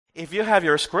If you have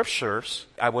your scriptures,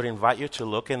 I would invite you to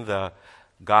look in the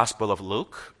Gospel of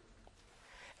Luke.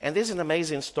 And this is an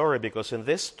amazing story because in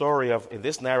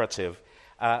this narrative,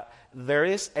 there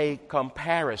is a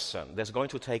comparison that's going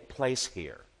to take place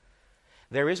here.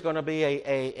 There is going to be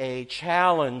a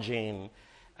challenging,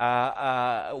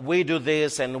 we do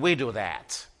this and we do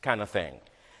that kind of thing.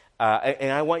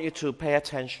 And I want you to pay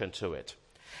attention to it.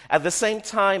 At the same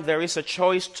time, there is a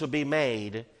choice to be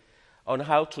made on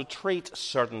how to treat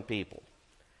certain people.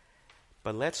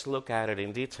 But let's look at it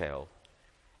in detail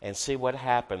and see what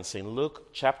happens in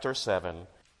Luke chapter 7.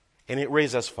 And it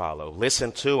reads as follows.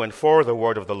 Listen to and for the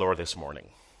word of the Lord this morning.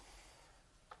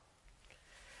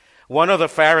 One of the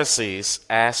Pharisees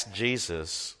asked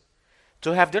Jesus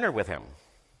to have dinner with him.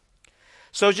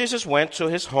 So Jesus went to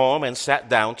his home and sat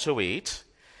down to eat.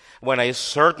 When a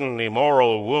certain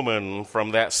immoral woman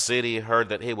from that city heard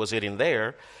that he was eating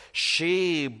there,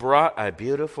 she brought a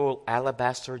beautiful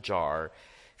alabaster jar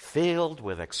filled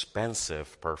with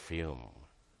expensive perfume.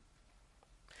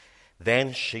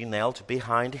 Then she knelt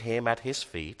behind him at his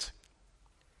feet,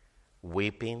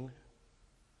 weeping.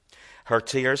 Her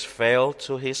tears fell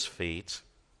to his feet,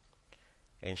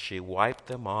 and she wiped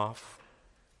them off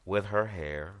with her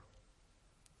hair.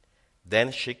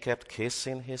 Then she kept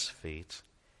kissing his feet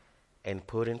and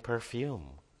putting perfume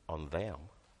on them.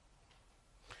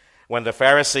 When the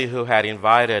Pharisee who had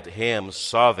invited him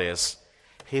saw this,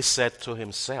 he said to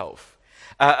himself,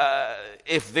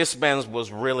 if this man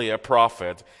was really a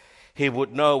prophet, he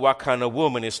would know what kind of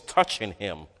woman is touching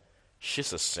him.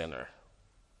 She's a sinner.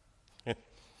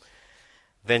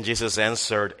 Then Jesus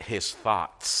answered his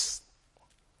thoughts.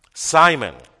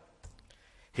 Simon,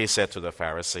 he said to the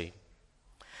Pharisee,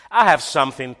 I have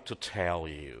something to tell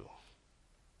you.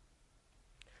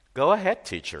 Go ahead,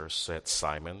 teacher, said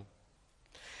Simon.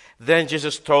 Then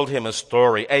Jesus told him a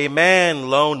story. A man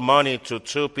loaned money to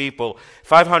two people,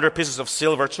 500 pieces of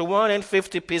silver to one and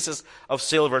 50 pieces of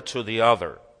silver to the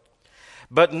other.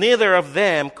 But neither of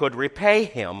them could repay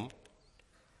him,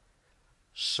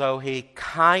 so he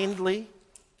kindly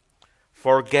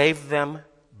forgave them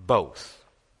both,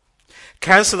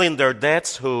 canceling their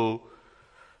debts. Who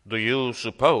do you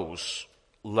suppose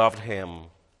loved him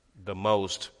the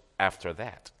most after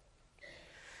that?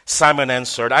 Simon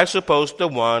answered, I suppose the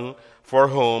one for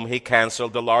whom he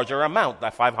canceled the larger amount, the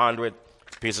 500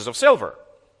 pieces of silver.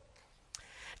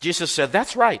 Jesus said,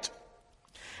 that's right.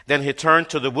 Then he turned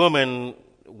to the woman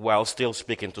while still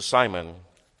speaking to Simon.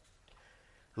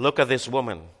 Look at this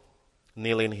woman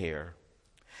kneeling here.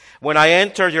 When I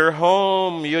entered your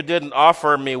home, you didn't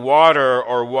offer me water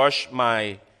or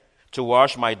to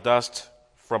wash my dust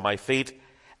from my feet,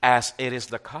 as it is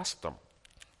the custom.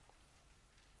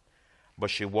 But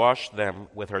she washed them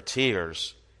with her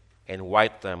tears and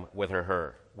wiped them with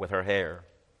her hair.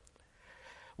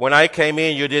 When I came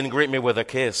in, you didn't greet me with a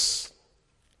kiss.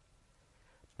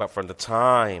 But from the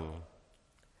time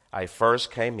I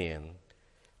first came in,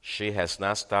 she has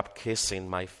not stopped kissing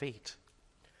my feet.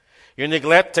 You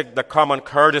neglected the common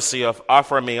courtesy of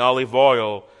offering me olive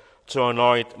oil to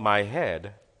anoint my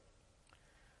head.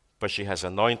 But she has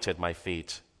anointed my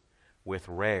feet with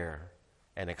rare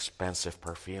and expensive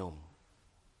perfume.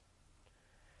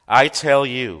 I tell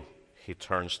you, he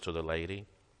turns to the lady,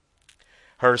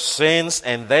 her sins,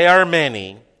 and they are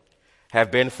many, have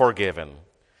been forgiven.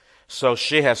 So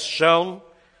she has shown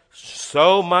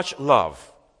so much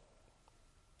love.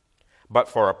 But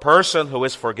for a person who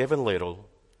is forgiven little,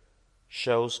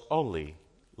 shows only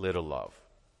little love.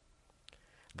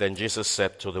 Then Jesus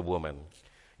said to the woman,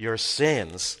 your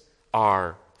sins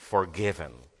are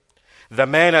forgiven. The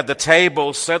men at the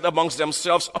table said amongst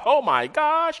themselves, oh my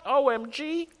gosh,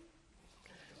 OMG.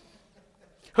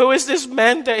 Who is this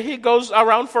man that he goes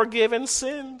around forgiving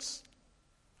sins?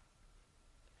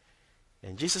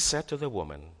 And Jesus said to the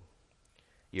woman,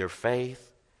 your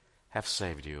faith hath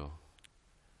saved you.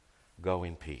 Go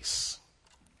in peace.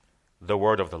 The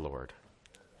word of the Lord.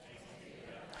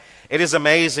 It is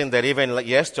amazing that even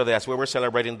yesterday, as we were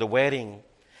celebrating the wedding,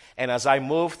 and as I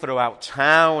moved throughout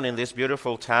town in this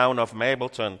beautiful town of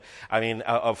Mableton,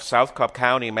 of South Cobb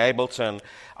County, Mableton,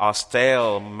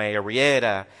 Austell,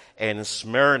 Marietta, and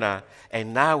Smyrna,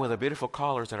 and now with the beautiful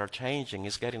colors that are changing,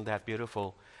 it's getting that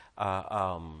beautiful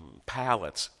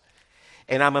palette.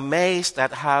 And I'm amazed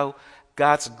at how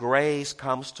God's grace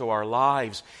comes to our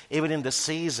lives, even in the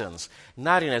seasons,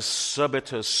 not in a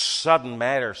subitous, sudden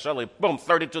manner. Suddenly, boom,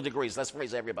 32 degrees, let's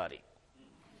freeze everybody.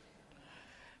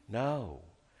 No.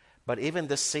 But even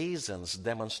the seasons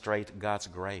demonstrate God's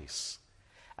grace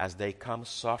as they come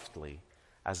softly,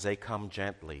 as they come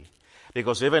gently.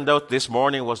 Because even though this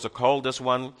morning was the coldest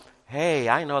one, hey,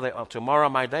 I know that tomorrow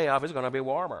my day off is going to be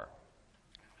warmer.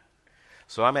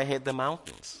 So I may hit the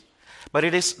mountains. But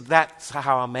that's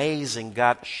how amazing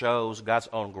God shows God's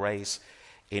own grace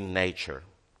in nature.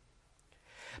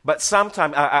 But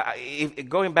sometimes,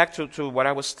 going back to what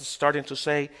I was starting to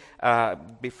say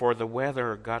before the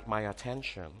weather got my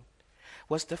attention,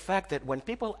 was the fact that when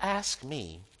people ask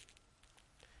me,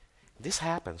 this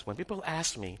happens, when people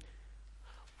ask me,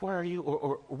 where are you,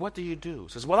 or what do you do?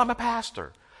 Says, well, I'm a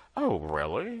pastor. Oh,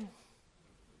 really?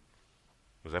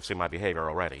 Because they've seen my behavior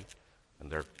already,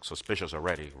 and they're suspicious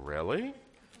already. Really?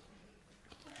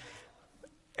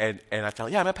 And I tell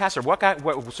them, yeah, I'm a pastor.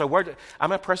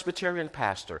 I'm a Presbyterian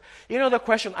pastor. You know the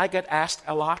question I get asked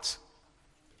a lot?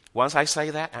 Once I say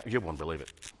that, you won't believe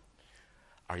it.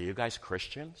 Are you guys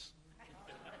Christians?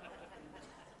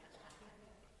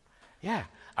 Yeah.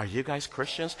 Are you guys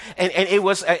Christians? And it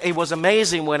was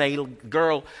amazing when a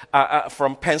girl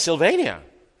from Pennsylvania,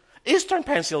 Eastern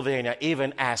Pennsylvania,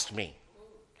 even asked me.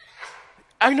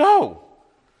 I know.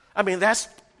 I mean,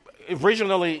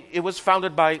 originally, it was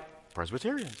founded by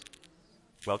Presbyterians.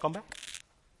 Welcome back.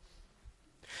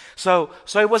 So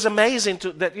it was amazing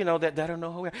that they don't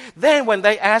know who we are. Then when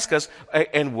they ask us,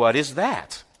 and what is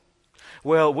that?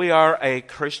 Well, we are a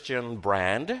Christian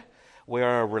brand. We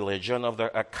are a religion of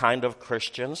a kind of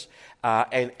Christians,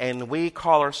 and we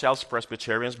call ourselves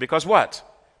Presbyterians because what?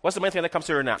 What's the main thing that comes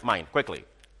to your mind quickly?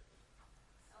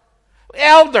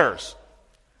 Elders.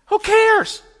 Who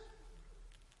cares?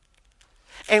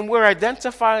 And we're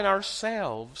identifying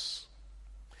ourselves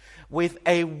with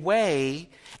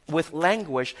with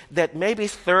language that maybe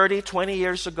 30, 20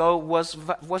 years ago was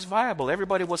viable.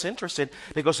 Everybody was interested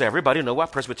because everybody knew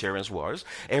what Presbyterians was.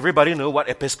 Everybody knew what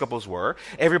Episcopals were.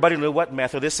 Everybody knew what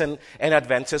Methodists and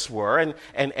Adventists were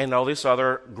and all these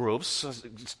other groups,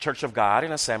 Church of God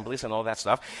and assemblies and all that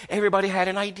stuff. Everybody had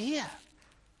an idea.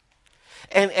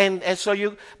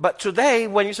 But today,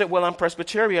 when you say, well, I'm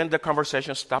Presbyterian, the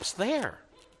conversation stops there.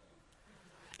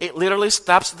 It literally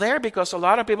stops there because a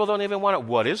lot of people don't even want to,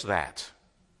 what is that?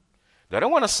 They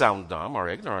don't want to sound dumb or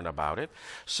ignorant about it.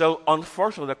 So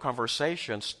unfortunately, the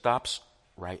conversation stops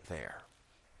right there.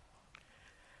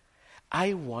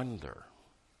 I wonder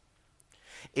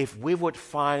if we would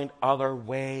find other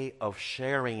way of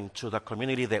sharing to the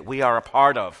community that we are a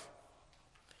part of.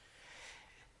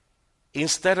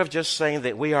 Instead of just saying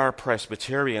that we are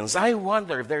Presbyterians, I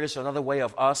wonder if there is another way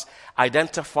of us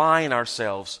identifying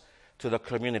ourselves to the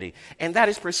community. And that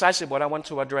is precisely what I want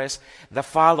to address the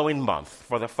following month,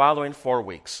 for the following 4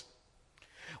 weeks.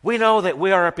 We know that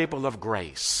we are a people of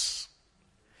grace.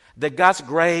 That God's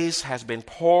grace has been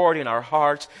poured in our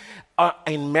hearts,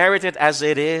 unmerited as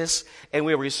it is, and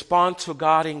we respond to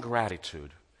God in gratitude.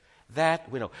 That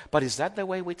we know. But is that the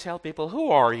way we tell people,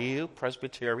 who are you,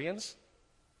 Presbyterians?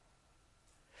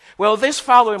 Well, this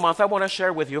following month, I want to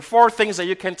share with you 4 things that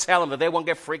you can tell them that they won't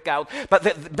get freaked out, but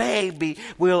that maybe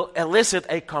will elicit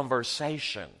a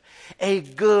conversation, a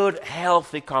good,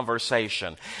 healthy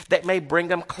conversation that may bring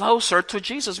them closer to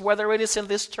Jesus, whether it is in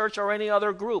this church or any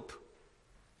other group.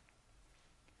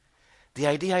 The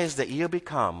idea is that you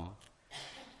become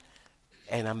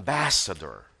an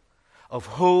ambassador of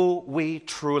who we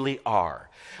truly are.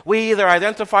 We either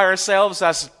identify ourselves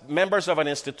as members of an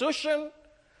institution,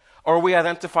 or we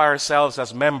identify ourselves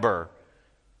as member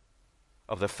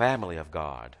of the family of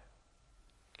God.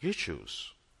 You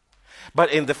choose.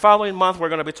 But in the following month, we're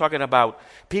going to be talking about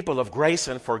people of grace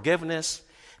and forgiveness,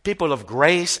 people of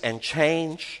grace and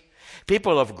change,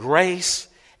 people of grace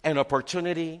and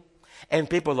opportunity, and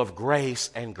people of grace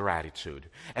and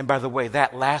gratitude. And by the way,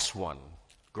 that last one,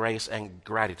 grace and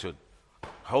gratitude,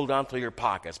 hold on to your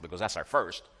pockets because that's our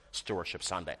first Stewardship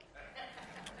Sunday.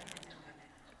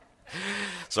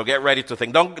 So get ready to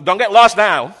think. Don't get lost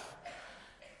now.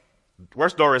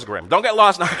 Where's Doris Grimm? Don't get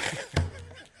lost now.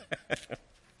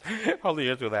 Hold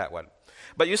you to that one.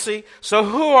 But you see, so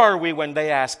who are we when they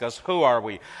ask us, who are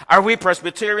we? Are we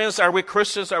Presbyterians? Are we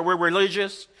Christians? Are we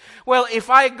religious? Well, if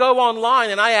I go online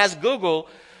and I ask Google,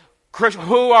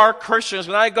 who are Christians?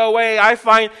 When I go away, I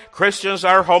find Christians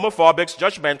are homophobic,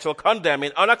 judgmental,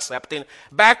 condemning, unaccepting,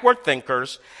 backward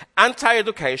thinkers,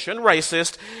 anti-education,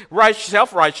 racist,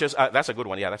 self-righteous. That's a good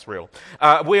one. Yeah, that's real.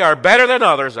 We are better than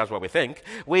others. That's what we think.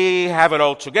 We have it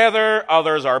all together.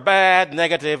 Others are bad,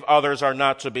 negative. Others are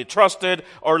not to be trusted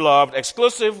or loved.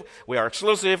 Exclusive. We are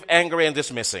exclusive, angry, and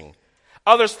dismissing.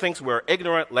 Others think we're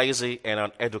ignorant, lazy, and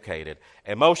uneducated,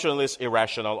 emotionless,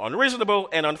 irrational, unreasonable,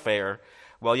 and unfair.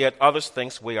 Well, yet others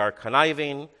think we are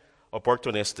conniving,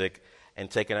 opportunistic, and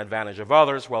taking advantage of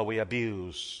others while we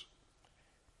abuse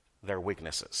their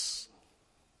weaknesses.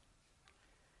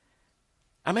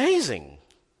 Amazing.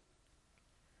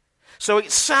 So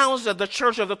it sounds that the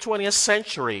church of the 20th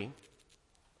century,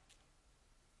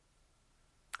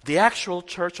 the actual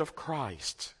church of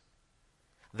Christ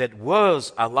that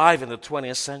was alive in the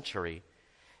 20th century,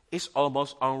 is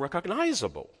almost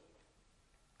unrecognizable.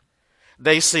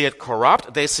 They see it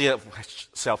corrupt, they see it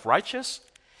self-righteous,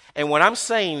 and when I'm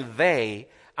saying they,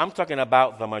 I'm talking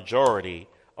about the majority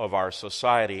of our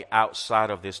society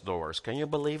outside of these doors. Can you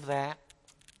believe that?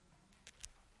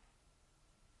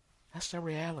 That's the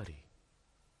reality.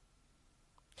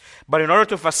 But in order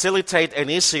to facilitate an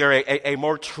easier, a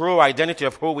more true identity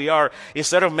of who we are,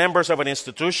 instead of members of an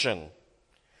institution,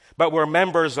 but we're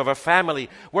members of a family,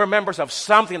 we're members of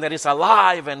something that is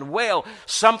alive and well,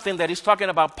 something that is talking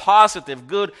about positive,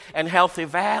 good, and healthy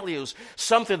values,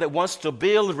 something that wants to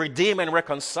build, redeem, and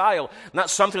reconcile, not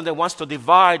something that wants to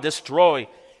divide, destroy,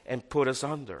 and put us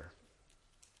under.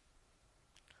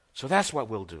 So that's what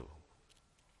we'll do.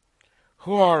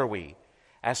 Who are we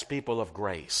as people of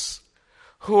grace?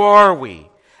 Who are we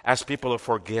as people of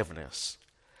forgiveness?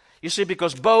 You see,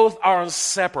 because both are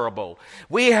inseparable.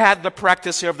 We had the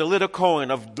practice here of the little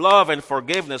coin of love and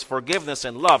forgiveness, forgiveness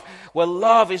and love. Well,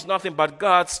 love is nothing but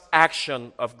God's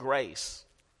action of grace.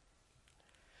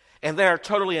 And they are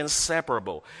totally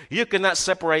inseparable. You cannot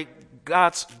separate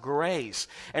God's grace.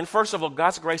 And first of all,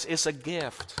 God's grace is a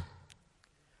gift.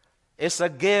 It's a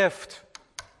gift.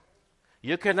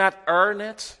 You cannot earn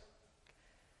it.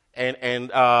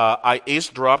 And I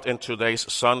eavesdropped in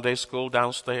today's Sunday school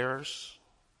downstairs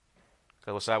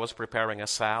because I was preparing a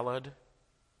salad.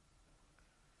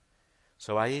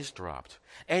 So I eavesdropped.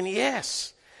 And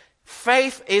yes,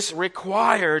 faith is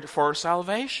required for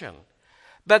salvation.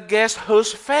 But guess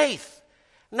whose faith?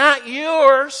 Not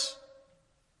yours.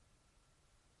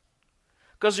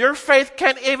 Because your faith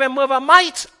can't even move a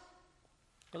mite.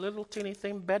 A little teeny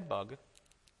thin bedbug.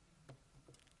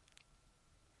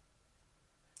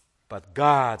 But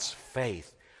God's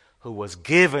faith, who was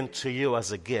given to you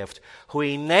as a gift, who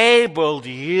enabled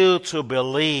you to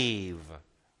believe,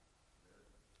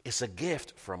 is a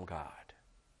gift from God.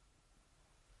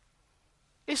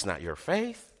 It's not your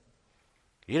faith.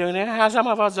 You don't even have, some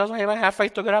of us doesn't even have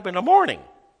faith to get up in the morning.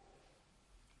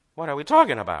 What are we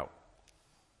talking about?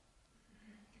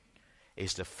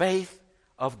 It's the faith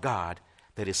of God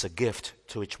that is a gift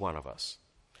to each one of us.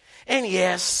 And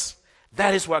yes,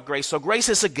 that is what grace. So grace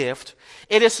is a gift.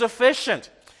 It is sufficient.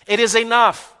 It is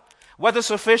enough. What does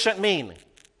sufficient mean?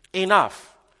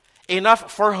 Enough. Enough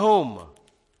for whom?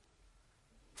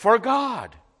 For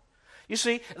God. You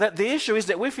see, that the issue is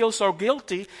that we feel so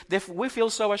guilty, that we feel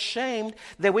so ashamed,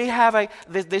 that we have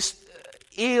this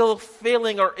ill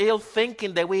feeling or ill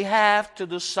thinking that we have to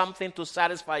do something to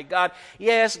satisfy God.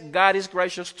 Yes, God is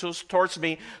gracious towards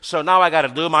me, so now I got to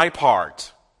do my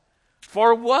part.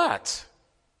 For what?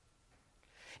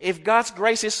 If God's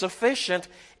grace is sufficient,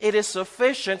 it is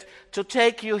sufficient to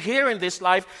take you here in this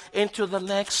life into the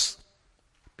next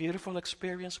beautiful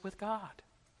experience with God.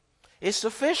 It's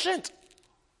sufficient.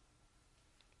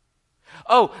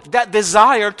 Oh, that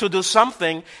desire to do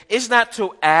something is not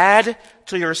to add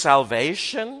to your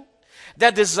salvation.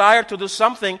 That desire to do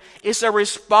something is a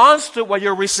response to what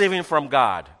you're receiving from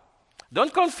God.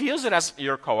 Don't confuse it as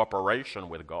your cooperation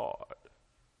with God.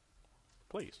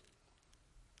 Please.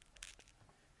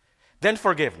 Then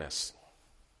forgiveness.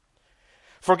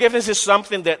 Forgiveness is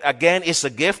something that, again, is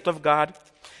a gift of God.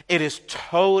 It is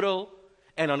total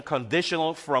and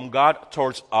unconditional from God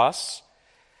towards us.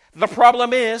 The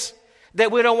problem is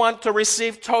that we don't want to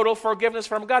receive total forgiveness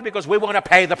from God because we want to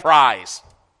pay the price.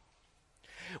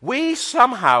 We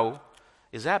somehow,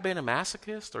 is that being a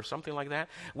masochist or something like that?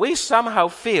 We somehow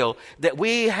feel that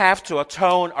we have to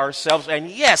atone ourselves. And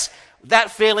yes,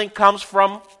 that feeling comes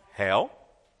from hell.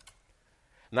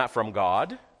 Not from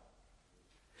God.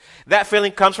 That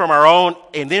feeling comes from our own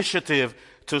initiative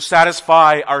to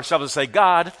satisfy ourselves and say,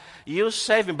 God, you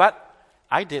saved me, but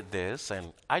I did this,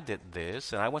 and I did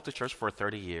this, and I went to church for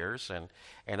 30 years,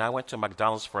 and I went to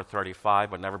McDonald's for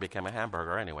 35, but never became a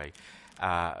hamburger anyway.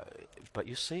 But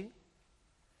you see,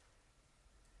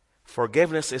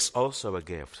 forgiveness is also a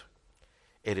gift.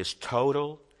 It is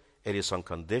total. It is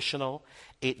unconditional.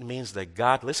 It means that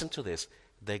God, listen to this,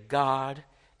 that God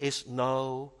is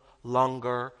no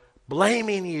longer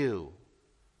blaming you.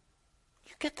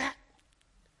 You get that?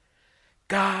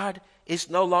 God is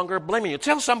no longer blaming you.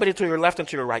 Tell somebody to your left and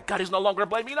to your right, God is no longer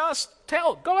blaming us.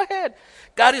 Go ahead.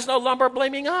 God is no longer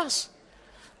blaming us.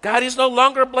 God is no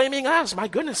longer blaming us. My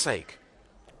goodness sake.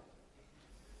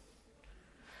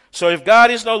 So if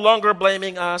God is no longer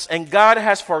blaming us and God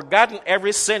has forgotten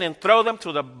every sin and throw them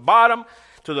to the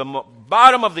to the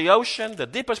bottom of the ocean, the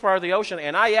deepest part of the ocean,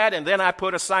 and I add, and then I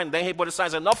put a sign. Then he put a sign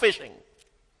saying, no fishing.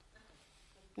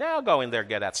 Now go in there,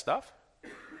 get that stuff.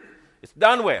 It's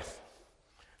done with.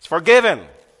 It's forgiven.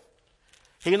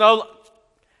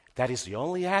 That is the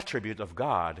only attribute of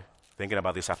God, thinking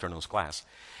about this afternoon's class,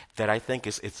 that I think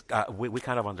we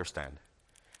kind of understand.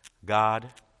 God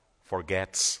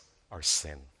forgets our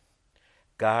sin.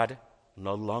 God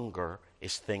no longer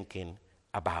is thinking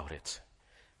about it.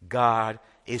 God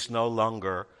is no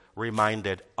longer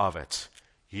reminded of it.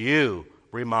 You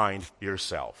remind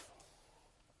yourself.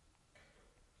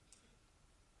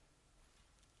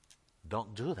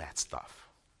 Don't do that stuff.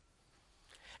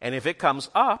 And if it comes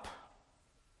up,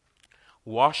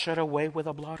 wash it away with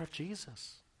the blood of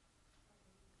Jesus.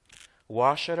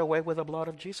 Wash it away with the blood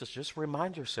of Jesus. Just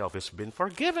remind yourself it's been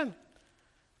forgiven.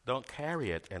 Don't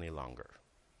carry it any longer.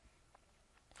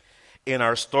 In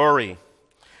our story,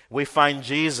 we find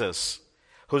Jesus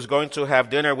who's going to have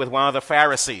dinner with one of the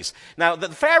Pharisees. Now, the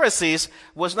Pharisees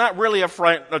was not really a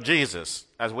friend of Jesus,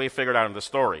 as we figured out in the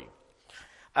story.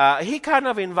 He kind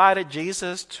of invited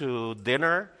Jesus to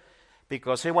dinner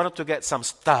because he wanted to get some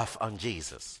stuff on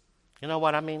Jesus. You know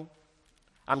what I mean?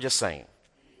 I'm just saying.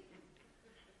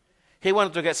 He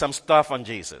wanted to get some stuff on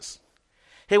Jesus.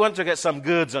 He wanted to get some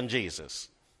goods on Jesus.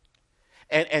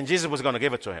 And Jesus was going to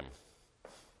give it to him.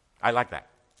 I like that.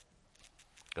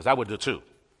 Because I would do too.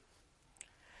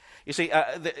 You see,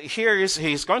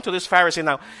 he's going to this Pharisee.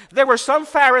 Now, there were some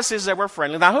Pharisees that were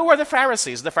friendly. Now, who were the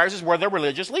Pharisees? The Pharisees were the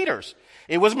religious leaders.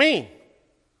 It was me.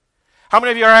 How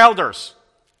many of you are elders?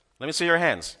 Let me see your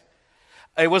hands.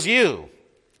 It was you.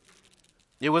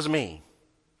 It was me.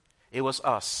 It was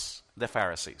us, the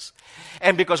Pharisees.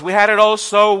 And because we had it all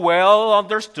so well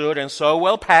understood and so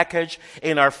well packaged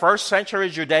in our first century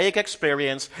Judaic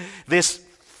experience, this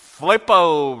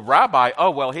Flippo rabbi,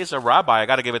 oh, well, he's a rabbi. I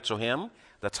got to give it to him,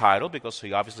 the title, because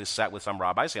he obviously sat with some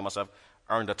rabbis. He must have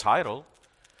earned the title.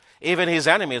 Even his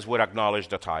enemies would acknowledge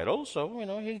the title, so,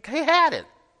 he had it.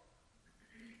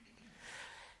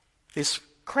 This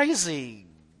crazy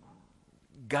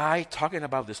guy talking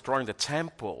about destroying the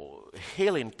temple,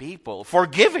 healing people,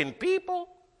 forgiving people.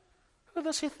 Who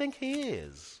does he think he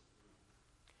is?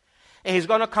 And he's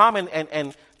going to come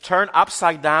and turn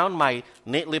upside down my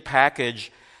neatly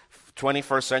packaged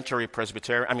 21st century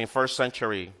first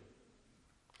century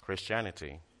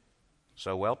Christianity.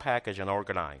 So well packaged and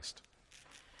organized.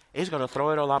 He's going to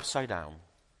throw it all upside down.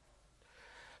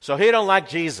 So he don't like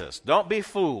Jesus. Don't be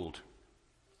fooled.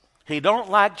 He don't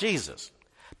like Jesus.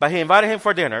 But he invited him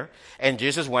for dinner, and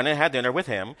Jesus went and had dinner with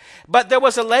him. But there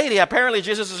was a lady. Apparently,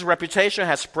 Jesus' reputation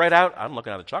has spread out. I'm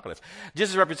looking at the chocolates.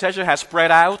 Jesus' reputation has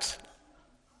spread out.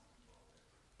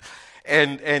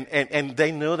 And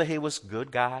they knew that he was a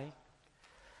good guy,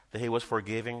 that he was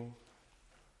forgiving,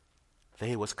 that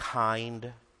he was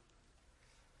kind,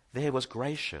 that he was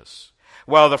gracious.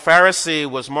 Well, the Pharisee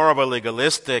was more of a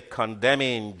legalistic,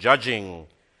 condemning, judging,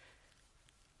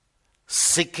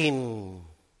 seeking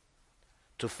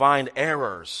to find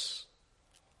errors,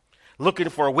 looking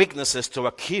for weaknesses to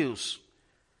accuse,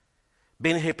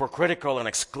 being hypocritical and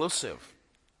exclusive,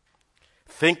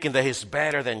 thinking that he's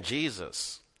better than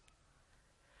Jesus.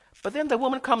 But then the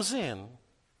woman comes in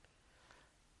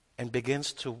and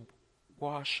begins to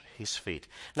wash his feet.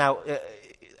 Now,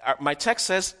 my text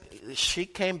says she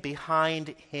came behind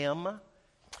him.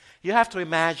 You have to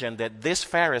imagine that this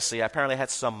Pharisee apparently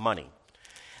had some money.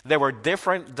 There were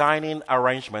different dining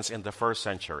arrangements in the first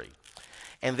century.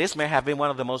 And this may have been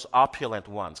one of the most opulent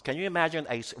ones. Can you imagine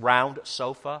a round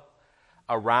sofa?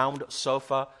 A round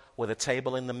sofa with a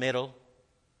table in the middle?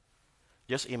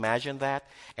 Just imagine that.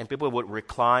 And people would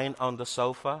recline on the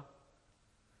sofa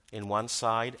in one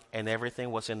side, and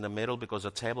everything was in the middle because the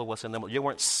table was in the middle. You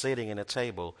weren't sitting in a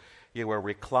table. You were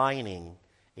reclining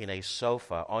in a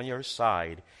sofa on your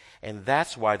side. And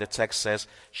that's why the text says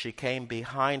she came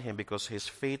behind him, because his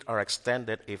feet are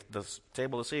extended. If the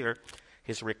table is here,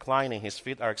 he's reclining, his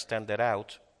feet are extended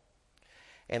out.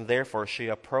 And therefore she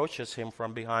approaches him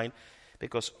from behind,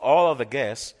 because all of the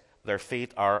guests, their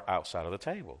feet are outside of the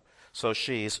table. So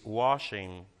she's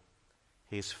washing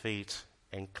his feet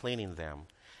and cleaning them.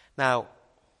 Now,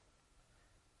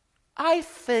 I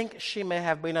think she may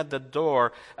have been at the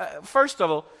door. First of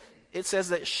all, it says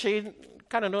that she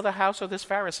kind of knew the house of this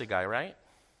Pharisee guy, right?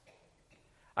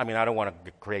 I mean, I don't want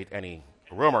to create any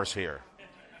rumors here.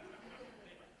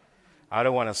 I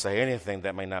don't want to say anything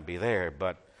that may not be there,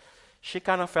 but she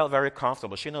kind of felt very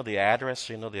comfortable. She knew the address.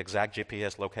 She knew the exact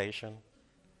GPS location.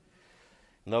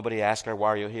 Nobody asked her, why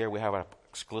are you here? We have an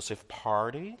exclusive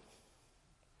party.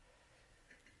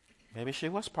 Maybe she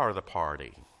was part of the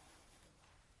party.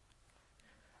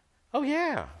 Oh,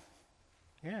 yeah.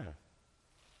 Yeah.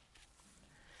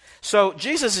 So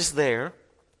Jesus is there,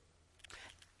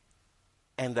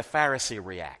 and the Pharisee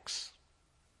reacts.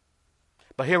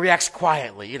 But he reacts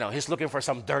quietly. He's looking for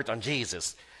some dirt on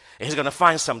Jesus. And he's going to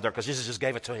find some dirt because Jesus just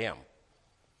gave it to him.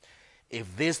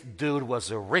 If this dude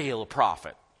was a real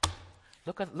prophet,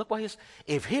 look what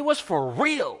if he was for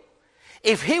real,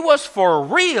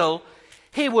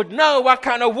 he would know what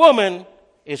kind of woman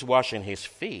is washing his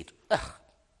feet. Ugh.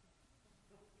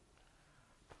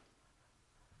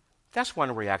 That's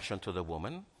one reaction to the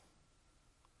woman.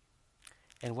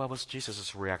 And what was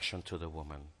Jesus' reaction to the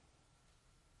woman?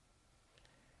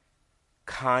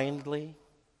 Kindly,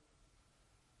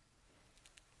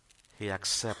 he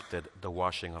accepted the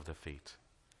washing of the feet.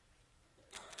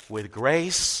 With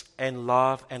grace and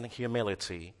love and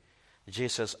humility,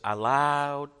 Jesus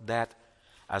allowed that,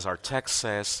 as our text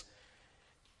says,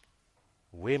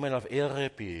 women of ill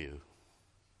repute,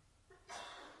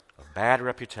 of bad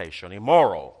reputation,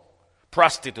 immoral,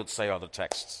 prostitutes, say other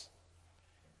texts.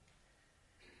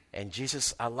 And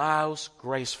Jesus allows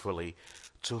gracefully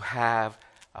to have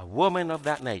a woman of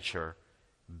that nature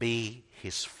be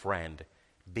his friend,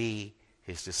 be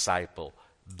his disciple,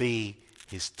 be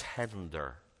his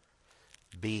tender,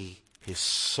 be his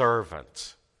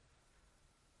servant.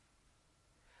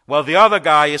 Well, the other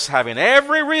guy is having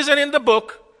every reason in the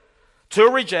book to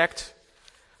reject,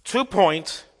 to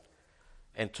point,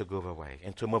 and to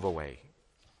move away.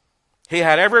 He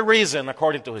had every reason,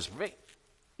 according to his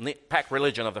packed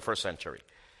religion of the first century.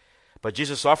 But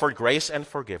Jesus offered grace and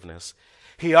forgiveness.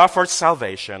 He offered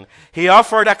salvation. He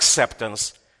offered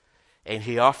acceptance. And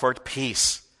he offered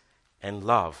peace and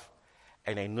love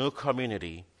and a new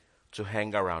community to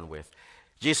hang around with.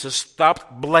 Jesus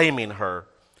stopped blaming her.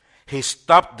 He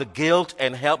stopped the guilt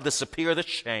and helped disappear the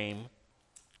shame.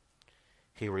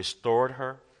 He restored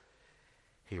her.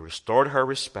 He restored her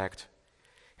respect.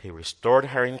 He restored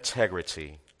her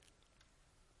integrity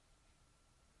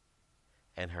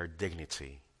and her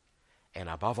dignity. And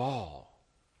above all,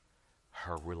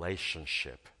 her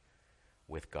relationship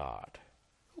with God.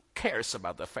 Who cares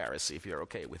about the Pharisee if you're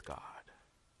okay with God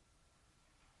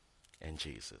and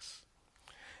Jesus?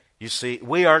 You see,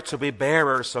 we are to be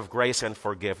bearers of grace and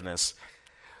forgiveness.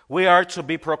 We are to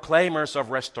be proclaimers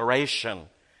of restoration.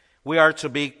 We are to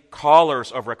be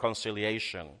callers of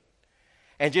reconciliation.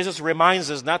 And Jesus reminds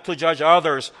us not to judge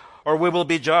others or we will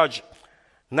be judged,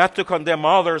 not to condemn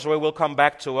others or it will come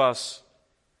back to us,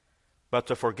 but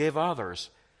to forgive others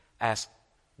as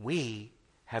we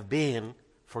have been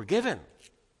forgiven.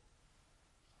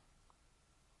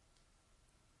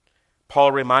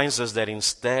 Paul reminds us that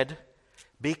instead,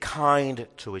 be kind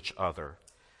to each other,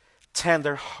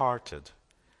 tender-hearted,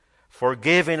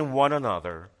 forgiving one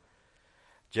another,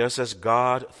 just as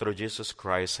God, through Jesus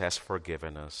Christ, has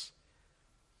forgiven us.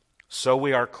 So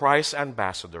we are Christ's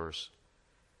ambassadors.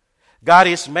 God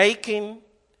is making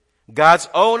God's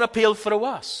own appeal through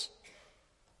us.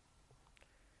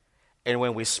 And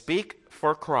when we speak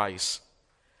for Christ,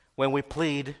 when we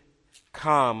plead,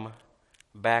 come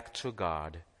back to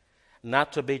God,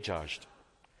 not to be judged,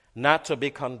 not to be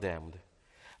condemned,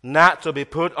 not to be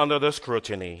put under the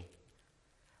scrutiny,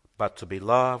 but to be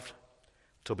loved,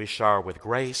 to be showered with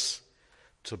grace,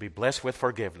 to be blessed with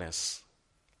forgiveness,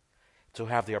 to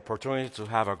have the opportunity to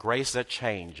have a grace that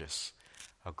changes,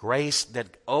 a grace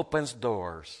that opens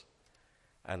doors,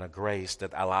 and a grace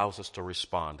that allows us to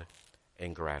respond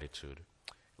in gratitude.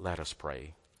 Let us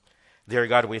pray. Dear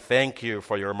God, we thank you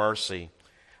for your mercy.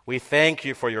 We thank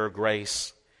you for your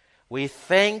grace. We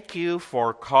thank you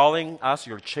for calling us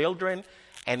your children,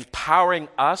 empowering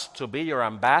us to be your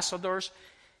ambassadors,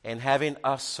 and having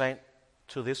us sent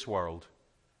to this world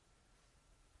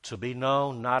to be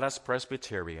known not as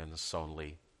Presbyterians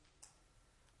only,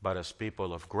 but as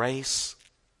people of grace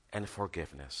and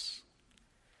forgiveness.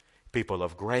 People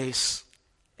of grace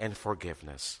and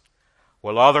forgiveness.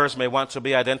 While others may want to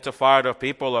be identified as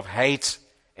people of hate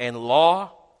and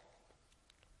law,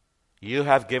 you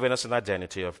have given us an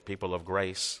identity of people of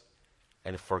grace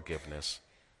and forgiveness,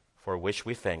 for which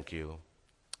we thank you.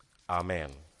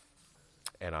 Amen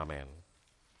and amen.